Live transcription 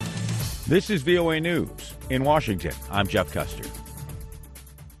This is VOA News. In Washington, I'm Jeff Custer.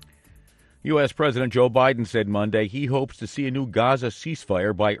 U.S. President Joe Biden said Monday he hopes to see a new Gaza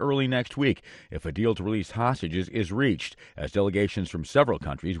ceasefire by early next week if a deal to release hostages is reached, as delegations from several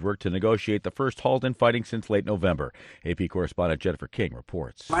countries work to negotiate the first halt in fighting since late November. AP correspondent Jennifer King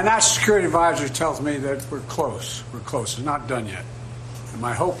reports. My national security advisor tells me that we're close. We're close. It's not done yet. And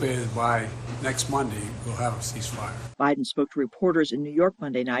my hope is by next Monday, we'll have a ceasefire. Biden spoke to reporters in New York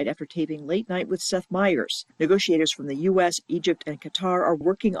Monday night after taping Late Night with Seth Meyers. Negotiators from the U.S., Egypt, and Qatar are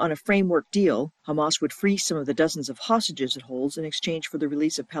working on a framework deal. Hamas would free some of the dozens of hostages it holds in exchange for the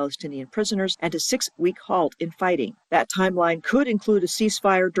release of Palestinian prisoners and a 6-week halt in fighting. That timeline could include a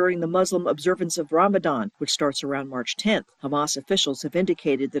ceasefire during the Muslim observance of Ramadan, which starts around March 10th. Hamas officials have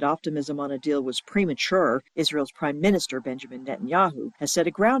indicated that optimism on a deal was premature. Israel's Prime Minister Benjamin Netanyahu has said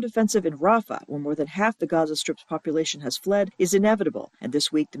a ground offensive in Rafah, where more than half the Gaza Strip's population has fled, is inevitable. And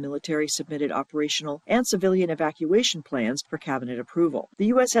this week, the military submitted operational and civilian evacuation plans for cabinet approval. The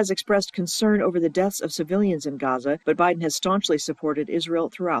U.S. has expressed concern over the deaths of civilians in Gaza, but Biden has staunchly supported Israel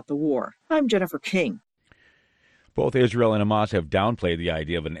throughout the war. I'm Jennifer King. Both Israel and Hamas have downplayed the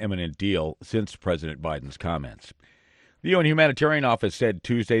idea of an imminent deal since President Biden's comments. The UN Humanitarian Office said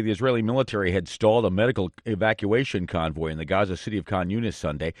Tuesday the Israeli military had stalled a medical evacuation convoy in the Gaza city of Khan Yunis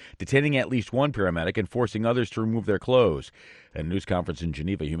Sunday, detaining at least one paramedic and forcing others to remove their clothes. At a news conference in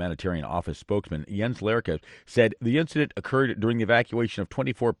Geneva, Humanitarian Office spokesman Jens Lerke said the incident occurred during the evacuation of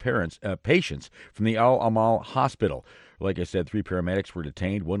 24 patients from the Al Amal hospital. Like I said, 3 paramedics were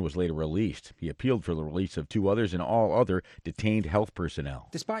detained. One was later released. He appealed for the release of 2 others and all other detained health personnel.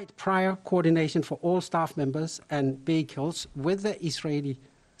 Despite prior coordination for all staff members and vehicles with the Israeli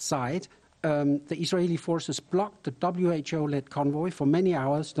side, the Israeli forces blocked the WHO-led convoy for many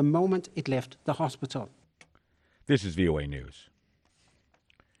hours the moment it left the hospital. This is VOA News.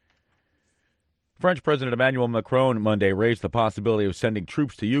 French President Emmanuel Macron Monday raised the possibility of sending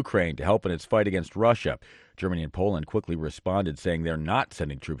troops to Ukraine to help in its fight against Russia. Germany and Poland quickly responded, saying they're not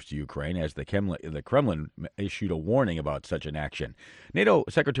sending troops to Ukraine, as the Kremlin issued a warning about such an action. NATO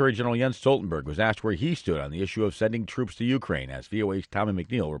Secretary General Jens Stoltenberg was asked where he stood on the issue of sending troops to Ukraine, as VOA's Tommy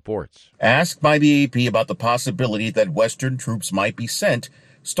McNeil reports. Asked by the AP about the possibility that Western troops might be sent,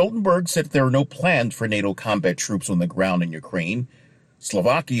 Stoltenberg said there are no plans for NATO combat troops on the ground in Ukraine.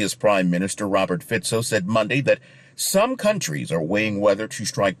 Slovakia's Prime Minister Robert Fico said Monday that some countries are weighing whether to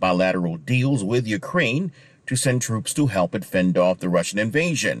strike bilateral deals with Ukraine to send troops to help it fend off the Russian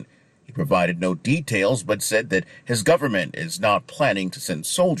invasion. He provided no details, but said that his government is not planning to send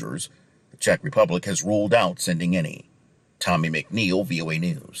soldiers. The Czech Republic has ruled out sending any. Tommy McNeil, VOA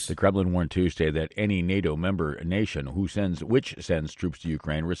News. The Kremlin warned Tuesday that any NATO member nation which sends troops to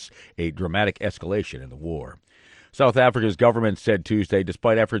Ukraine risks a dramatic escalation in the war. South Africa's government said Tuesday,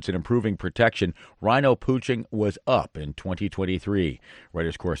 despite efforts in improving protection, rhino poaching was up in 2023.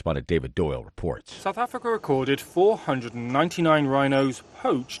 Reuters correspondent David Doyle reports. South Africa recorded 499 rhinos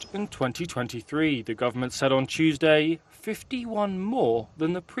poached in 2023, the government said on Tuesday, 51 more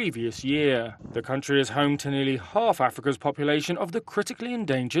than the previous year. The country is home to nearly half Africa's population of the critically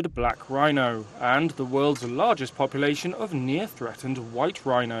endangered black rhino and the world's largest population of near-threatened white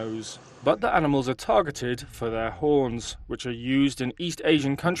rhinos. But the animals are targeted for their horns, which are used in East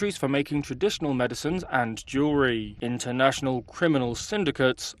Asian countries for making traditional medicines and jewelry. International criminal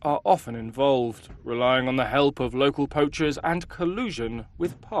syndicates are often involved, relying on the help of local poachers and collusion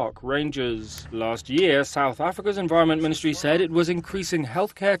with park rangers. Last year, South Africa's Environment Ministry said it was increasing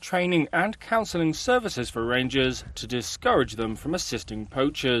healthcare training and counselling services for rangers to discourage them from assisting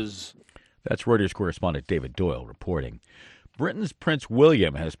poachers. That's Reuters correspondent David Doyle reporting. Britain's Prince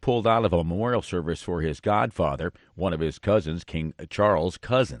William has pulled out of a memorial service for his godfather, one of his cousins, King Charles'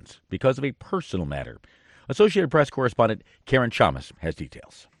 cousins, because of a personal matter. Associated Press correspondent Karen Chamas has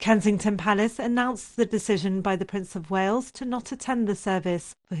details. Kensington Palace announced the decision by the Prince of Wales to not attend the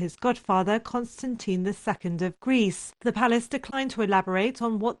service for his godfather, Constantine II of Greece. The palace declined to elaborate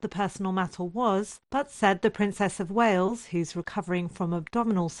on what the personal matter was, but said the Princess of Wales, who's recovering from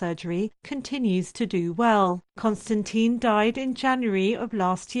abdominal surgery, continues to do well. Constantine died in January of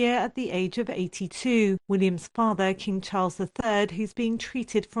last year at the age of 82. William's father, King Charles III, who's being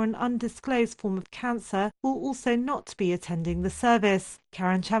treated for an undisclosed form of cancer, will also not be attending the service.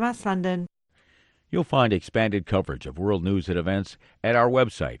 Karen Chamas, London. You'll find expanded coverage of world news and events at our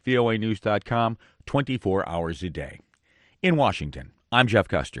website, voanews.com, 24 hours a day. In Washington, I'm Jeff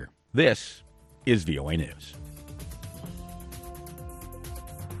Custer. This is VOA News.